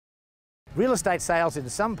Real estate sales in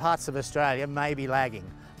some parts of Australia may be lagging,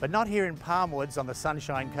 but not here in Palmwoods on the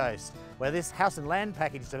Sunshine Coast, where this house and land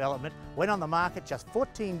package development went on the market just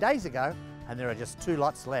 14 days ago and there are just 2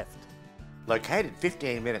 lots left. Located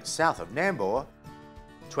 15 minutes south of Nambour,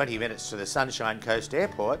 20 minutes to the Sunshine Coast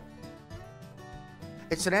Airport,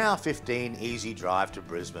 it's an hour 15 easy drive to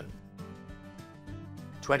Brisbane.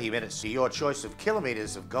 20 minutes to your choice of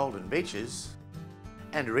kilometres of golden beaches,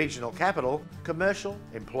 and regional capital, commercial,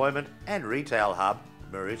 employment and retail hub,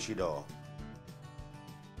 Maroochydore.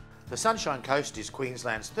 The Sunshine Coast is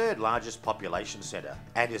Queensland's 3rd largest population centre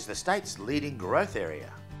and is the state's leading growth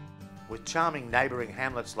area. With charming neighbouring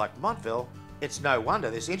hamlets like Montville, it's no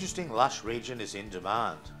wonder this interesting lush region is in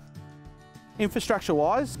demand.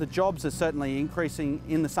 Infrastructure-wise, the jobs are certainly increasing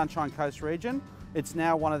in the Sunshine Coast region. It's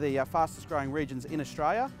now one of the fastest growing regions in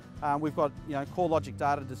Australia. We've got CoreLogic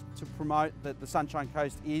data to promote that the Sunshine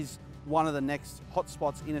Coast is one of the next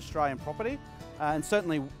hotspots in Australian property. And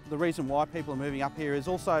certainly the reason why people are moving up here is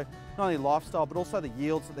also not only lifestyle, but also the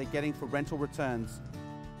yields that they're getting for rental returns.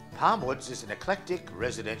 Palmwoods is an eclectic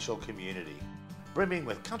residential community, brimming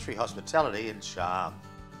with country hospitality and charm.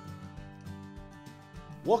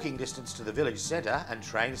 Walking distance to the village centre and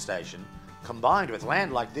train station, combined with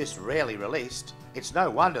land like this rarely released, it's no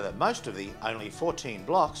wonder that most of the only 14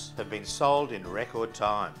 blocks have been sold in record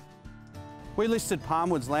time. We listed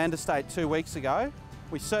Palmwoods Land Estate 2 weeks ago.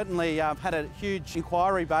 We certainly had a huge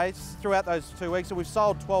inquiry base throughout those 2 weeks, and we've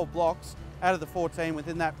sold 12 blocks out of the 14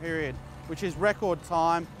 within that period, which is record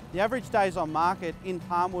time. The average days on market in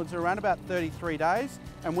Palmwoods are around about 33 days,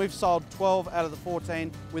 and we've sold 12 out of the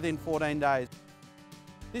 14 within 14 days.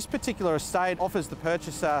 This particular estate offers the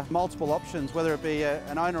purchaser multiple options, whether it be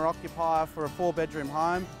an owner-occupier for a 4-bedroom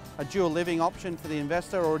home, a dual living option for the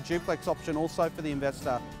investor, or a duplex option also for the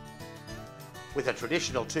investor. With a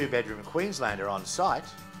traditional 2-bedroom Queenslander on site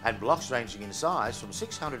and blocks ranging in size from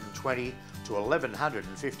 620 to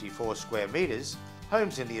 1154 square metres,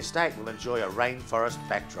 homes in the estate will enjoy a rainforest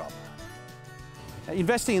backdrop.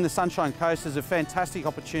 Investing in the Sunshine Coast is a fantastic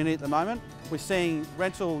opportunity at the moment. We're seeing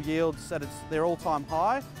rental yields at their all-time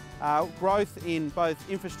high, growth in both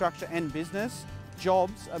infrastructure and business,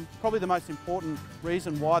 jobs, and probably the most important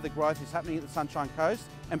reason why the growth is happening at the Sunshine Coast,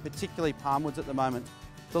 and particularly Palmwoods at the moment.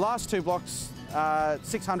 The last 2 blocks are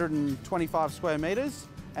 625 square metres,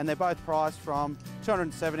 and they're both priced from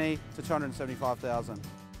 $270,000 to $275,000.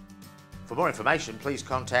 For more information, please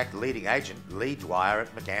contact leading agent Lee Dwyer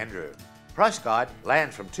at McAndrew. Price guide,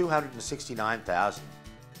 land from $269,000.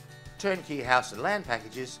 Turnkey house and land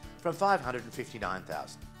packages from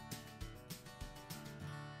 $559,000.